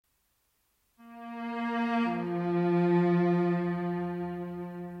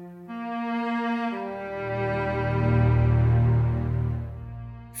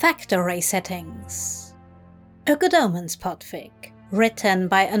Factory Settings. A Good Omens podfic, written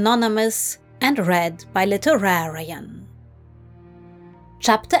by Anonymous and read by Literarian.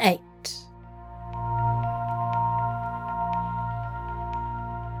 Chapter 8.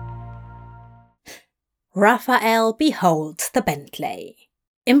 Raphael beholds the Bentley,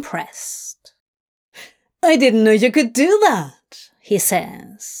 impressed. "I didn't know you could do that," he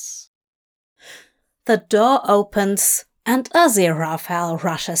says. The door opens and Aziraphale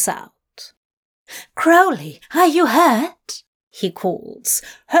rushes out. "Crowley, are you hurt?" he calls,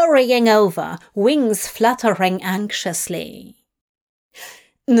 hurrying over, wings fluttering anxiously.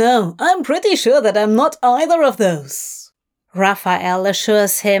 "No, I'm pretty sure that I'm not either of those," Raphael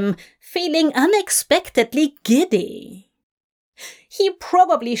assures him, feeling unexpectedly giddy. He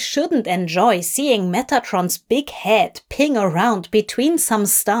probably shouldn't enjoy seeing Metatron's big head ping around between some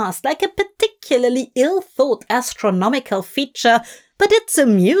stars like a particularly ill-thought astronomical feature, but it's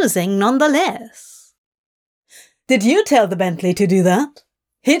amusing nonetheless. "Did you tell the Bentley to do that?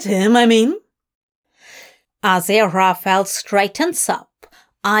 Hit him, I mean?" Aziraphale straightens up,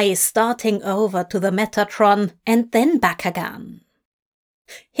 eyes starting over to the Metatron and then back again.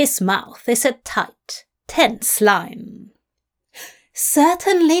 His mouth is a tight, tense line.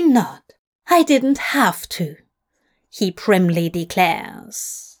 "Certainly not. I didn't have to," he primly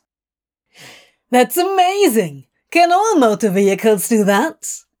declares. "That's amazing! Can all motor vehicles do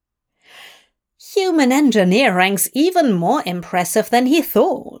that?" Human engineering's even more impressive than he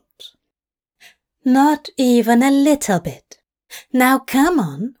thought. "Not even a little bit. Now come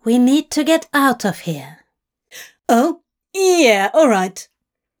on, we need to get out of here." "Oh, yeah, all right."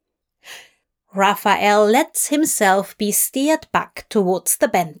 Raphael lets himself be steered back towards the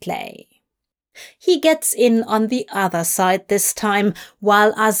Bentley. He gets in on the other side this time,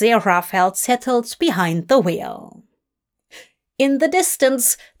 while Aziraphale settles behind the wheel. In the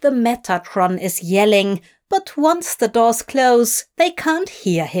distance, the Metatron is yelling, but once the doors close, they can't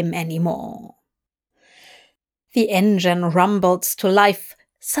hear him anymore. The engine rumbles to life,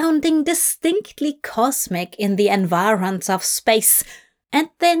 sounding distinctly cosmic in the environs of space, and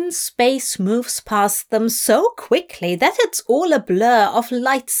then space moves past them so quickly that it's all a blur of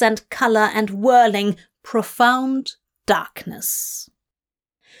lights and color and whirling, profound darkness.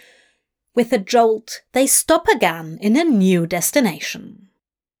 With a jolt, they stop again in a new destination.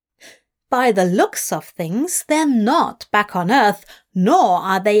 By the looks of things, they're not back on Earth, nor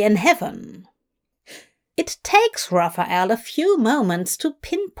are they in heaven. It takes Raphael a few moments to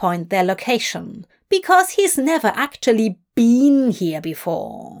pinpoint their location, because he's never actually been here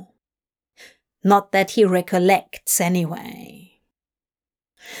before. Not that he recollects, anyway.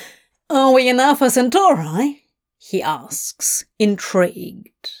 "Are we in Alpha Centauri?" he asks,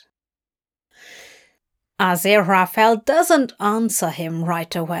 intrigued. Aziraphale doesn't answer him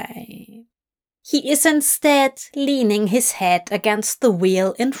right away. He is instead leaning his head against the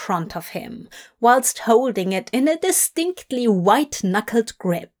wheel in front of him, whilst holding it in a distinctly white-knuckled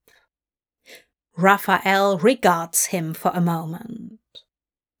grip. Raphael regards him for a moment.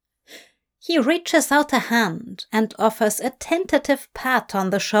 He reaches out a hand and offers a tentative pat on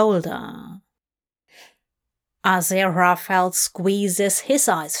the shoulder. Aziraphale squeezes his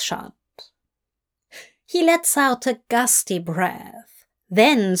eyes shut. He lets out a gusty breath,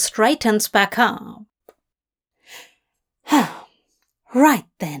 then straightens back up. "Right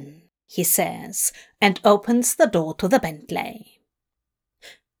then," he says, and opens the door to the Bentley.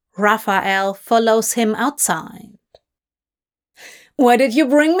 Raphael follows him outside. "Why did you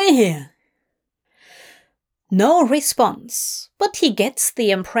bring me here?" No response, but he gets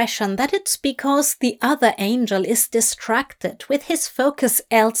the impression that it's because the other angel is distracted with his focus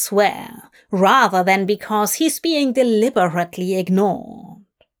elsewhere, rather than because he's being deliberately ignored.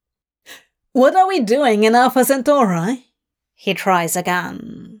 "What are we doing in Alpha Centauri?" He tries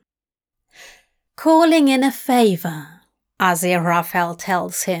again. "Calling in a favor," Aziraphale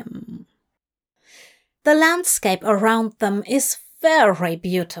tells him. The landscape around them is very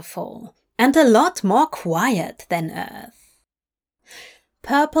beautiful, and a lot more quiet than Earth.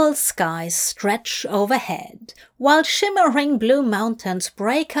 Purple skies stretch overhead, while shimmering blue mountains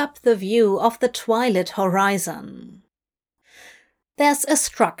break up the view of the twilit horizon. There's a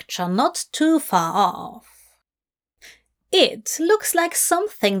structure not too far off. It looks like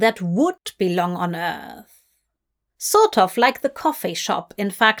something that would belong on Earth. Sort of like the coffee shop,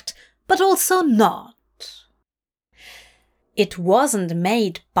 in fact, but also not. It wasn't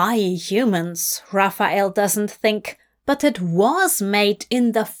made by humans, Raphael doesn't think, but it was made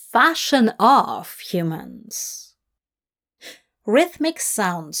in the fashion of humans. Rhythmic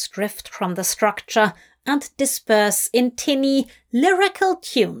sounds drift from the structure, and disperse in tinny, lyrical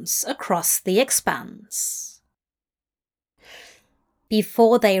tunes across the expanse.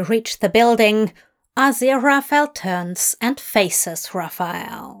 Before they reach the building, Aziraphale turns and faces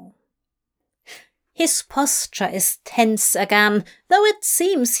Raphael. His posture is tense again, though it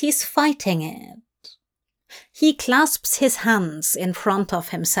seems he's fighting it. He clasps his hands in front of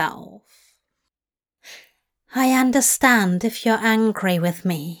himself. "I understand if you're angry with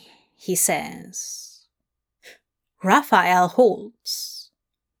me," he says. Raphael halts.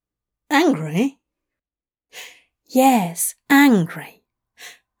 "Angry?" "Yes, angry.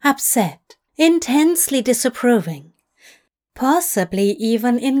 Upset, intensely disapproving. Possibly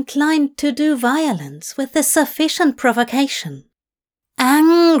even inclined to do violence with a sufficient provocation.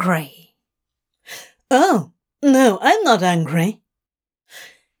 Angry." "Oh, no, I'm not angry."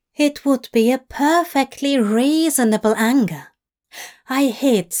 "It would be a perfectly reasonable anger. I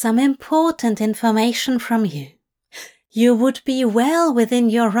hid some important information from you. You would be well within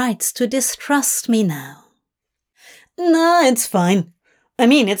your rights to distrust me now." "Nah, it's fine. I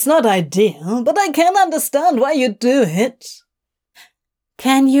mean, it's not ideal, but I can understand why you do it."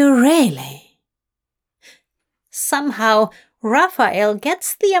 "Can you really?" Somehow, Raphael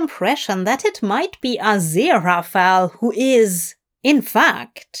gets the impression that it might be Aziraphale who is, in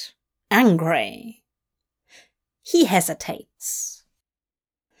fact, angry. He hesitates.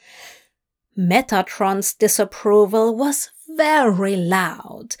 Metatron's disapproval was very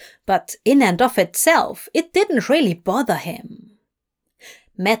loud, but in and of itself, it didn't really bother him.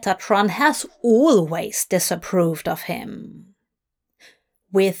 Metatron has always disapproved of him.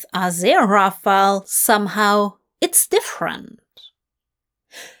 With Aziraphale, somehow, it's different.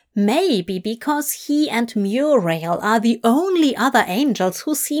 Maybe because he and Muriel are the only other angels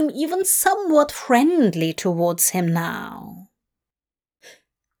who seem even somewhat friendly towards him now.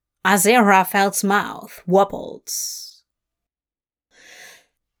 Aziraphale's mouth wobbles.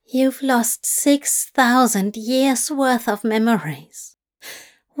 "You've lost 6,000 years' worth of memories.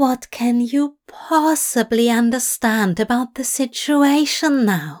 What can you possibly understand about the situation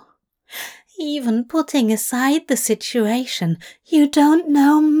now? Even putting aside the situation, you don't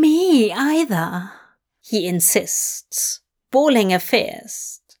know me either," he insists, balling a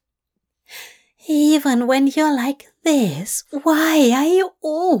fist. "Even when you're like this, why are you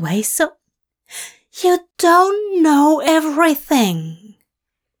always so... You don't know everything."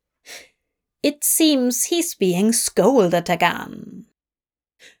 It seems he's being scolded again.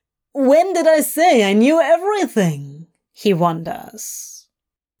 "When did I say I knew everything?" he wonders.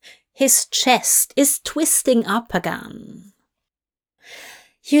 His chest is twisting up again.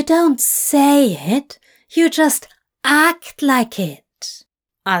 "You don't say it, you just act like it,"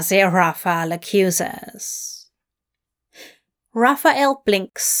 Aziraphale accuses. Raphael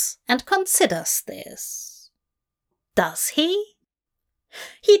blinks and considers this. Does he?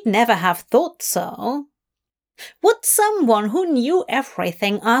 He'd never have thought so. Would someone who knew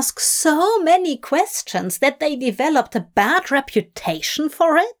everything ask so many questions that they developed a bad reputation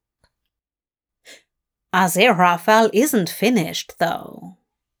for it? Aziraphale isn't finished, though.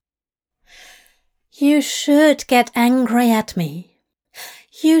 "You should get angry at me.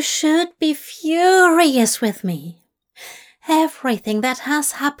 You should be furious with me. Everything that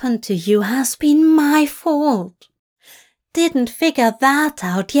has happened to you has been my fault. Didn't figure that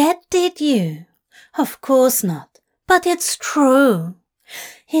out yet, did you? Of course not, but it's true.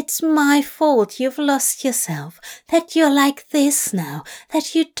 It's my fault you've lost yourself, that you're like this now,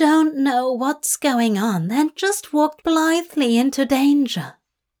 that you don't know what's going on and just walked blithely into danger.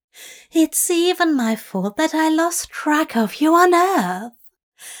 It's even my fault that I lost track of you on Earth.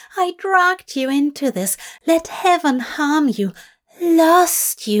 I dragged you into this, let heaven harm you,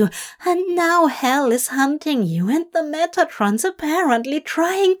 lost you, and now hell is hunting you and the Metatron's apparently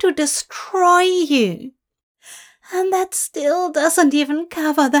trying to destroy you. And that still doesn't even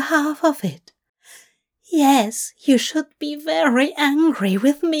cover the half of it. Yes, you should be very angry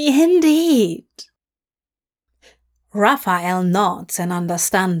with me indeed." Raphael nods in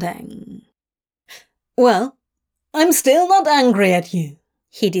understanding. "Well, I'm still not angry at you,"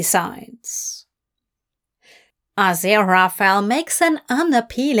 he decides. Aziraphale makes an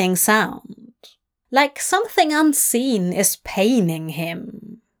unappealing sound, like something unseen is paining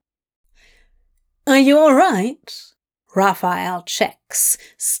him. "Are you all right?" Raphael checks,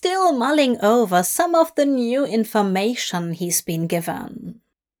 still mulling over some of the new information he's been given.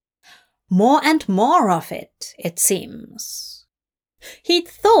 More and more of it, it seems. He'd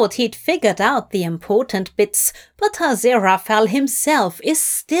thought he'd figured out the important bits, but Aziraphale himself is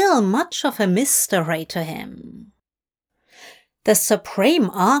still much of a mystery to him. The Supreme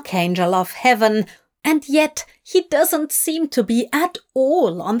Archangel of Heaven, And yet he doesn't seem to be at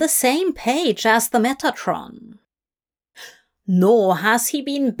all on the same page as the Metatron. Nor has he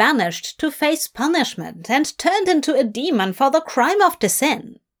been banished to face punishment and turned into a demon for the crime of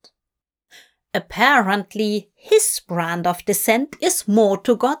dissent. Apparently, his brand of dissent is more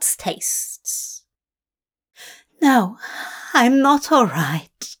to God's tastes. No, I'm not all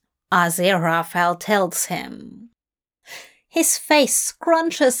right, Aziraphale tells him. His face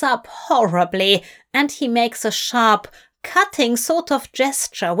scrunches up horribly, and he makes a sharp, cutting sort of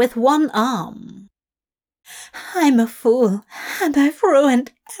gesture with one arm. I'm a fool, and I've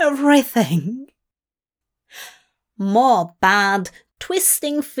ruined everything. More bad,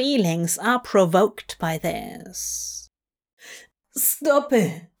 twisting feelings are provoked by this. Stop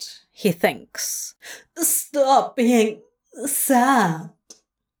it, he thinks. Stop being sad.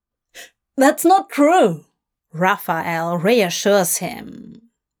 That's not true, Raphael reassures him.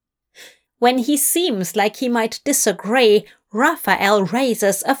 When he seems like he might disagree, Raphael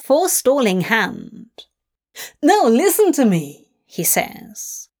raises a forestalling hand. No, listen to me, he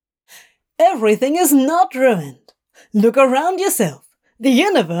says. Everything is not ruined. Look around yourself. The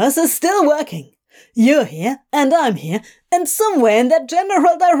universe is still working. You're here, and I'm here, and somewhere in that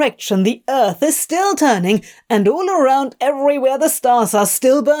general direction the Earth is still turning, and all around everywhere the stars are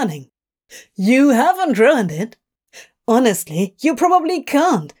still burning. You haven't ruined it. Honestly, you probably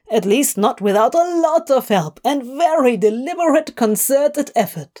can't, at least not without a lot of help and very deliberate concerted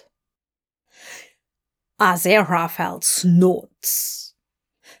effort. Aziraphale snorts.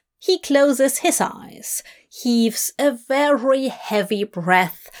 He closes his eyes, heaves a very heavy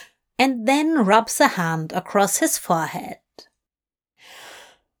breath, and then rubs a hand across his forehead.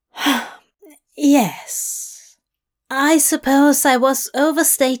 Yes, I suppose I was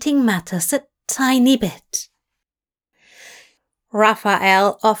overstating matters a tiny bit.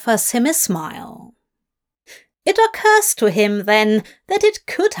 Raphael offers him a smile. It occurs to him then that it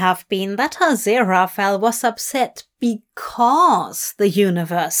could have been that Aziraphale was upset because the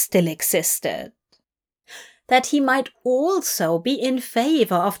universe still existed. That he might also be in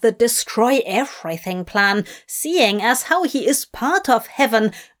favor of the destroy everything plan, seeing as how he is part of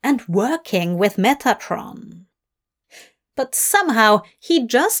heaven and working with Metatron. But somehow he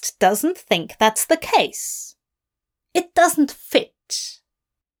just doesn't think that's the case. It doesn't fit.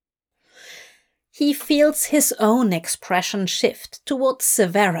 He feels his own expression shift towards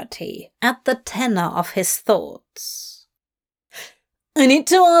severity at the tenor of his thoughts. I need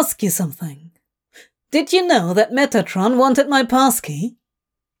to ask you something. Did you know that Metatron wanted my passkey?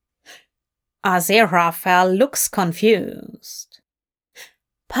 Aziraphale looks confused.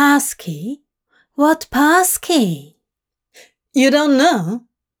 Passkey? What passkey? You don't know?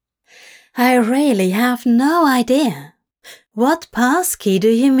 I really have no idea. What passkey do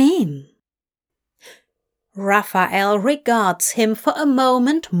you mean? Raphael regards him for a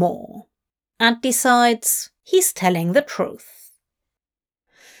moment more and decides he's telling the truth.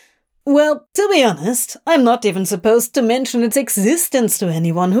 Well, to be honest, I'm not even supposed to mention its existence to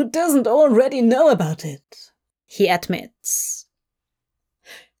anyone who doesn't already know about it, he admits.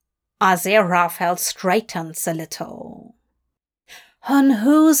 Aziraphale straightens a little. On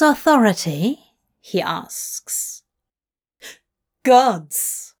whose authority? He asks.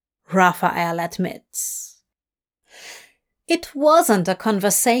 God's, Raphael admits. It wasn't a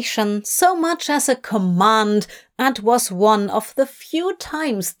conversation so much as a command, and was one of the few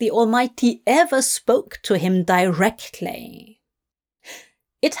times the Almighty ever spoke to him directly.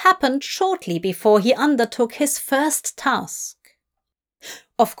 It happened shortly before he undertook his first task.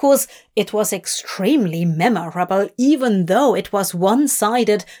 Of course, it was extremely memorable, even though it was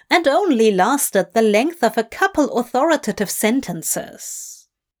one-sided and only lasted the length of a couple authoritative sentences.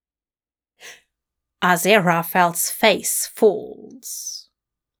 Aziraphale's face falls.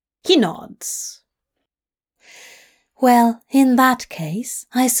 He nods. Well, in that case,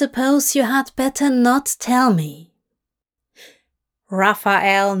 I suppose you had better not tell me.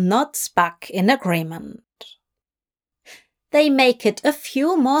 Raphael nods back in agreement. They make it a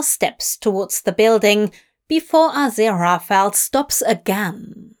few more steps towards the building before Aziraphale stops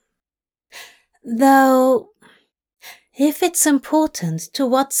again. Though, if it's important to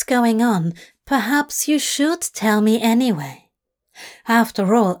what's going on, perhaps you should tell me anyway.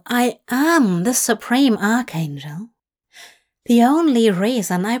 After all, I am the Supreme Archangel. The only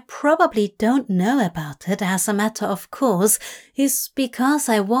reason I probably don't know about it as a matter of course is because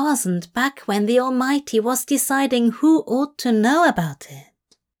I wasn't back when the Almighty was deciding who ought to know about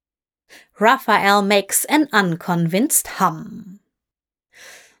it. Raphael makes an unconvinced hum.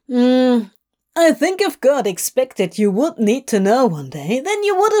 I I think if God expected you would need to know one day, then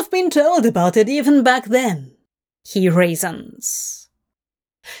you would have been told about it even back then, he reasons.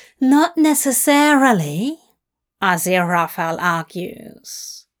 Not necessarily, Aziraphale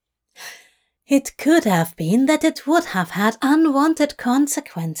argues. It could have been that it would have had unwanted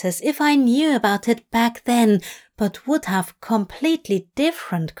consequences if I knew about it back then, but would have completely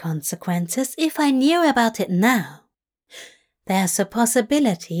different consequences if I knew about it now. There's a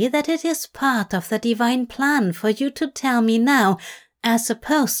possibility that it is part of the divine plan for you to tell me now, as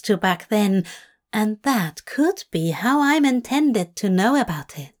opposed to back then, and that could be how I'm intended to know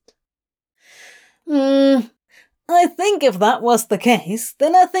about it. I think if that was the case,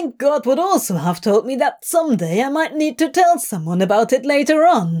 then I think God would also have told me that someday I might need to tell someone about it later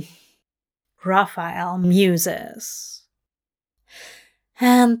on. Raphael muses.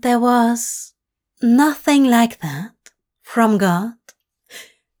 And there was nothing like that from God?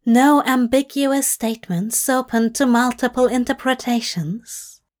 No ambiguous statements open to multiple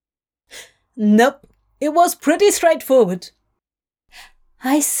interpretations? Nope, it was pretty straightforward.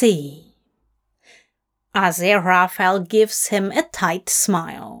 I see. Aziraphale gives him a tight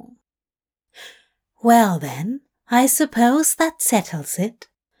smile. Well then, I suppose that settles it.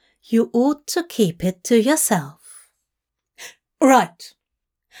 You ought to keep it to yourself. Right.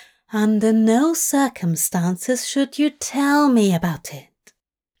 Under no circumstances should you tell me about it.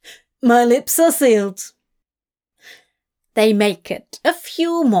 My lips are sealed. They make it a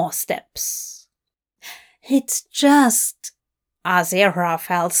few more steps. It's just...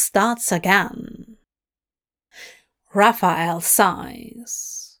 Aziraphale starts again. Raphael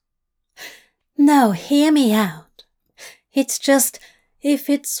sighs. No, hear me out. It's just, if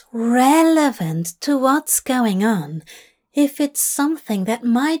it's relevant to what's going on, if it's something that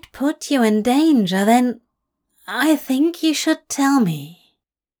might put you in danger, then I think you should tell me.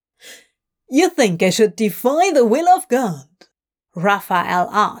 You think I should defy the will of God? Raphael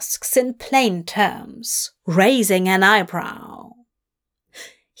asks in plain terms, raising an eyebrow.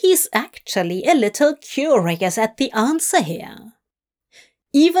 He's actually a little curious at the answer here.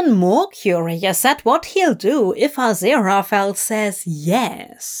 Even more curious at what he'll do if Aziraphale says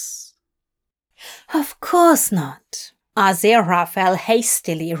yes. Of course not, Aziraphale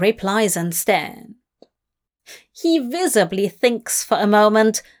hastily replies instead. He visibly thinks for a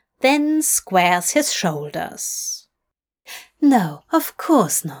moment, then squares his shoulders. No, of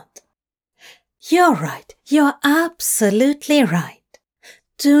course not. You're right, you're absolutely right.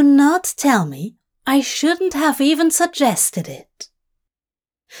 Do not tell me. I shouldn't have even suggested it.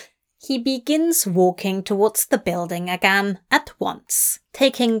 He begins walking towards the building again at once,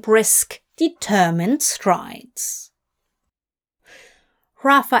 taking brisk, determined strides.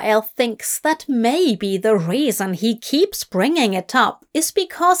 Raphael thinks that maybe the reason he keeps bringing it up is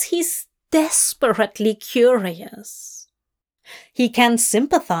because he's desperately curious. He can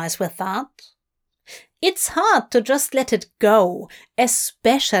sympathize with that. It's hard to just let it go,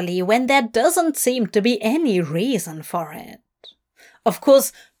 especially when there doesn't seem to be any reason for it. Of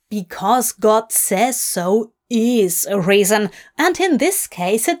course, because God says so is a reason, and in this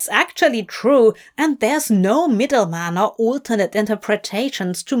case it's actually true, and there's no middleman or alternate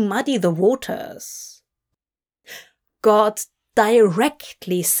interpretations to muddy the waters. God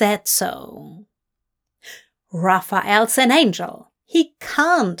directly said so. Raphael's an angel. He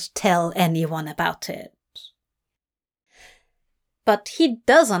can't tell anyone about it. But he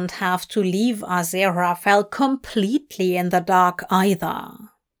doesn't have to leave Aziraphale completely in the dark either.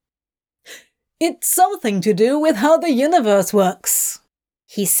 It's something to do with how the universe works,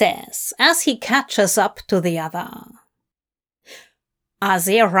 he says as he catches up to the other.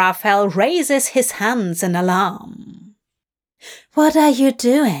 Aziraphale raises his hands in alarm. What are you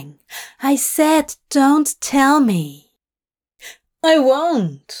doing? I said don't tell me. I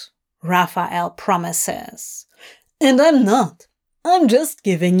won't, Raphael promises. And I'm not. I'm just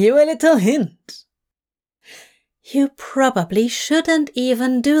giving you a little hint. You probably shouldn't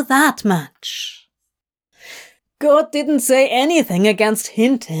even do that much. God didn't say anything against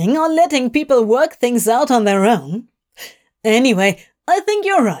hinting or letting people work things out on their own. Anyway, I think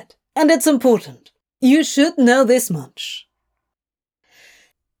you're right, and it's important. You should know this much.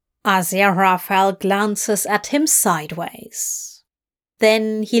 Aziraphale glances at him sideways.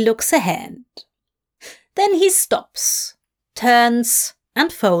 Then he looks ahead. Then he stops, turns,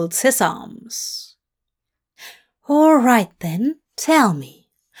 and folds his arms. All right then, tell me.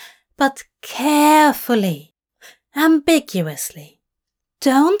 But carefully, ambiguously.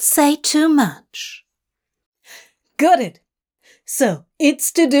 Don't say too much. Got it. So,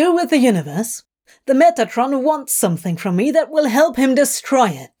 it's to do with the universe. The Metatron wants something from me that will help him destroy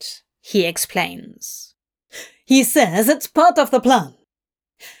it, he explains. He says it's part of the plan.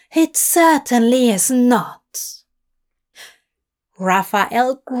 It certainly is not.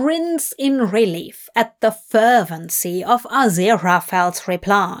 Raphael grins in relief at the fervency of Aziraphale's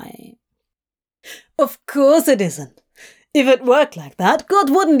reply. Of course it isn't. If it worked like that, God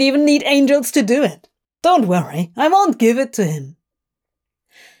wouldn't even need angels to do it. Don't worry, I won't give it to him.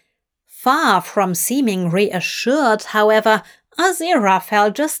 Far from seeming reassured, however,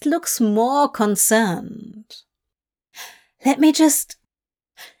 Aziraphale just looks more concerned.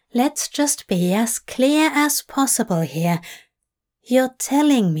 Let's just be as clear as possible here. You're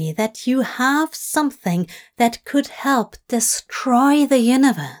telling me that you have something that could help destroy the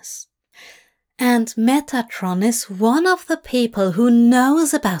universe. And Metatron is one of the people who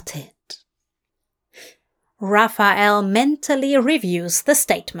knows about it. Raphael mentally reviews the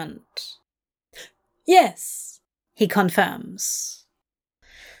statement. Yes, he confirms.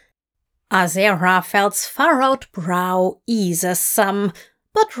 Aziraphale's furrowed brow eases some,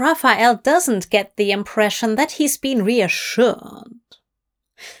 but Raphael doesn't get the impression that he's been reassured.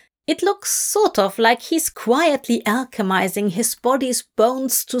 It looks sort of like he's quietly alchemizing his body's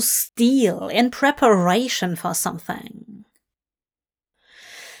bones to steel in preparation for something.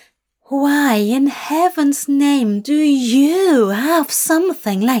 Why in heaven's name do you have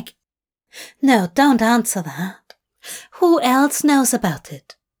something like... No, don't answer that. Who else knows about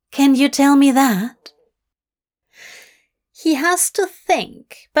it? Can you tell me that? He has to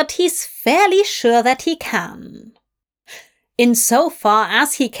think, but he's fairly sure that he can. Insofar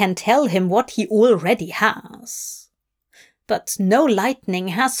as he can tell him what he already has. But no lightning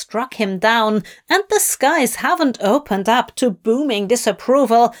has struck him down, and the skies haven't opened up to booming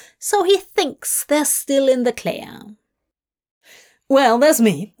disapproval, so he thinks they're still in the clear. Well, there's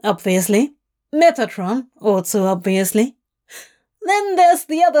me, obviously. Metatron, also obviously. Then there's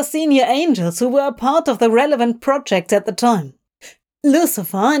the other senior angels who were a part of the relevant project at the time.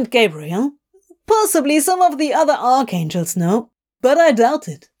 Lucifer and Gabriel. Possibly some of the other archangels know, but I doubt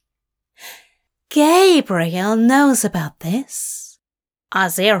it. Gabriel knows about this,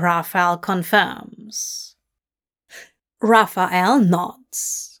 Aziraphale confirms. Raphael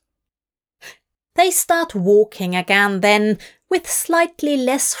nods. They start walking again then, with slightly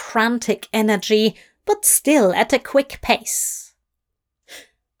less frantic energy, but still at a quick pace.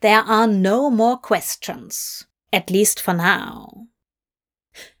 There are no more questions, at least for now.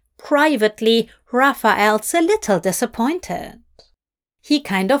 Privately, Raphael's a little disappointed. He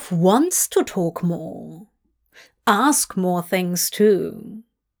kind of wants to talk more. Ask more things too.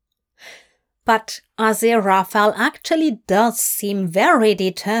 But Aziraphale actually does seem very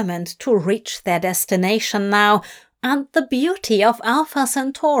determined to reach their destination now, and the beauty of Alpha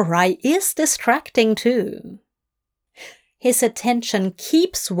Centauri is distracting too. His attention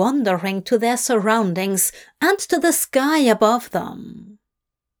keeps wandering to their surroundings and to the sky above them.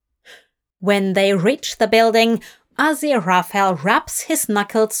 When they reach the building, Aziraphale raps his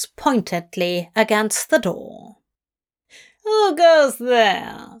knuckles pointedly against the door. Who goes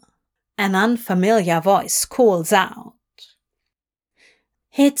there? An unfamiliar voice calls out.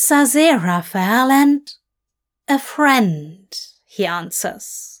 It's Aziraphale and a friend, he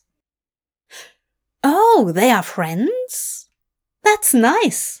answers. Oh, they are friends? That's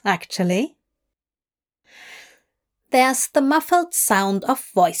nice, actually. There's the muffled sound of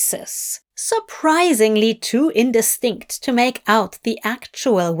voices, surprisingly too indistinct to make out the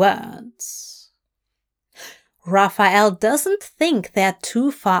actual words. Raphael doesn't think they're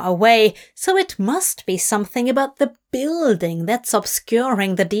too far away, so it must be something about the building that's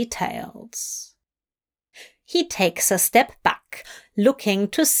obscuring the details. He takes a step back, looking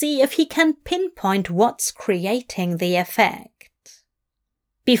to see if he can pinpoint what's creating the effect.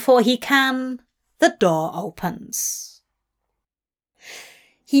 Before he can, the door opens.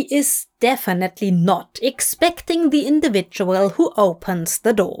 He is definitely not expecting the individual who opens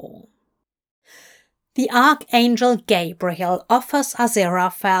the door. The Archangel Gabriel offers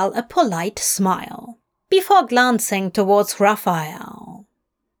Aziraphale a polite smile, before glancing towards Raphael.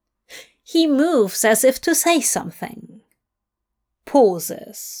 He moves as if to say something.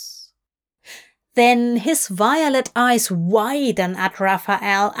 Pauses. Then his violet eyes widen at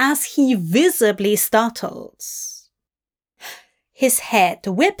Raphael as he visibly startles. His head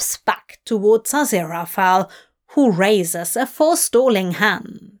whips back towards Aziraphale, who raises a forestalling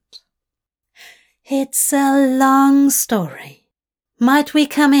hand. It's a long story. Might we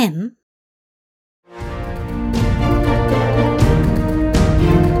come in?